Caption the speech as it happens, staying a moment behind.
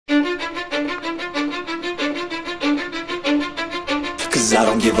Cause I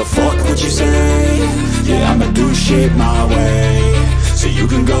don't give a fuck what you say. Yeah, I'ma do shit my way. So you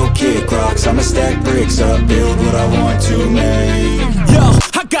can go kick rocks, I'ma stack bricks up, build what I want to make. Yo,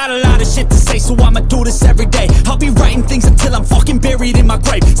 I got a lot of shit to say, so I'ma do this every day. I'll be writing things until I'm fucking buried in my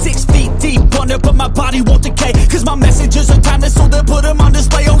grave. 6 feet deep under, but my body won't decay. Cause my messages are timeless, so they'll put them on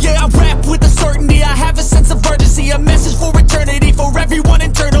display. Oh yeah, I rap with a certainty, I have a sense of urgency. A message for eternity, for everyone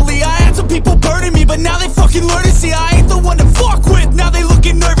internally. I had some people burning me, but now they fucking learn to see I ain't the one to fuck with, now they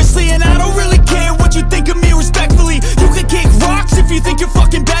looking nervously. And I don't really care what you think of me respectfully. You can kick rocks if you think you're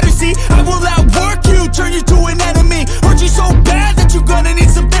fucking better, see. I will outwork you, turn you to an enemy. Hurt you so bad that you're gonna need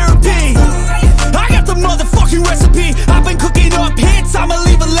some therapy. I got the motherfucking recipe. I've been cooking up hits, I'ma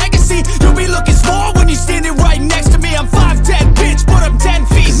leave a legacy. You'll be looking small when you're standing right next to me. I'm 5'10", bitch, but I'm 10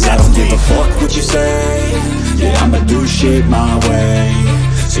 feet next to me. I don't give a fuck what you say. Yeah, I'ma do shit my way.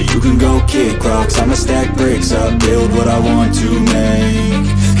 So you can go kick rocks, I'ma stack bricks up, build what I want to make.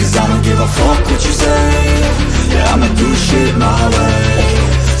 Cause I don't give a fuck what you say. Yeah, I'ma do shit my way.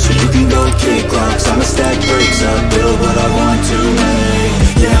 So you can go kick rocks, I'ma stack bricks up, build what I want to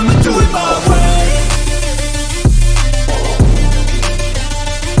make. Yeah, I'ma do it my way.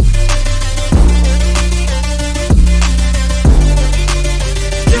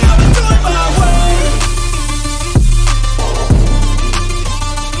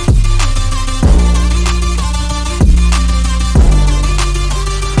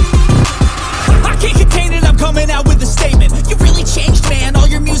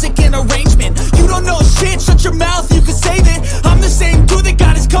 Shut your mouth, you can save it. I'm the same dude that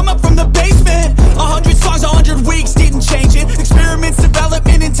got his come up from the basement. 100 songs, 100 weeks, didn't change it. Experiments,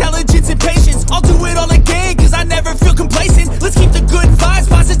 development, intelligence, and patience. I'll do it all again, cause I never feel complacent. Let's keep the good vibes,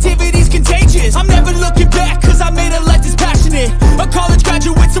 positivity's contagious. I'm never looking back, cause I made a life that's passionate. A college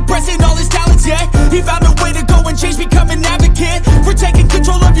graduate suppressing all his talents, yeah. He found a way to go and change, become an advocate. For taking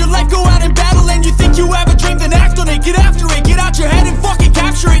control of your life, go out and battle. And you think you have a dream, then act on it. Get after it, get out your head and fucking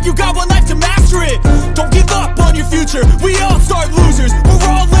capture it. You got one life to master it. Don't give up on your future, we all start losers. We're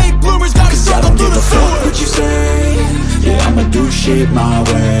all late bloomers, gotta struggle through the sewer. What you say? Yeah, I'ma do shit my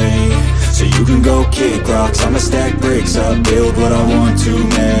way. So you can go kick rocks, I'ma stack bricks up, build what I want to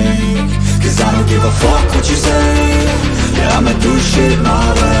make. Cause I don't give a fuck what you say. Yeah, I'ma do shit my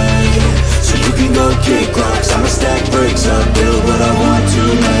way. So you can go kick rocks, I'ma stack bricks up, build what I want to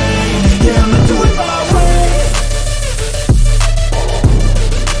make. Yeah, I'ma do it my way.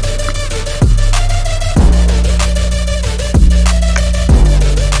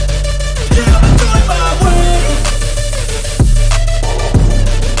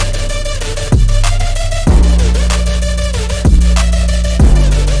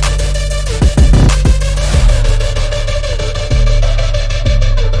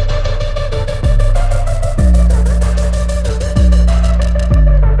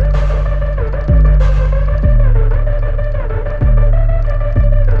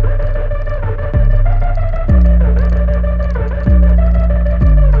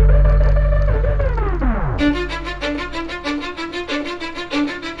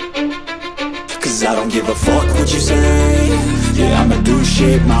 I don't give a fuck what you say. Yeah, I'ma do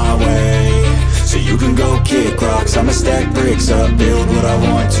shit my way. So you can go kick rocks, I'ma stack bricks up, build what I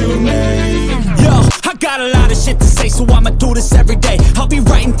want to make. Yo, I got a lot of shit to say, so I'ma do this every day. I'll be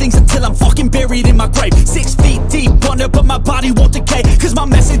writing things until I'm fucking buried in my grave. 6 feet deep under, but my body won't decay. Cause my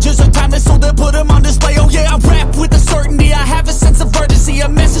messages are timeless, so they'll put them on display. Oh yeah, I rap with a certainty, I have a sense of urgency. A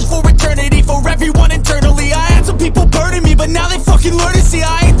message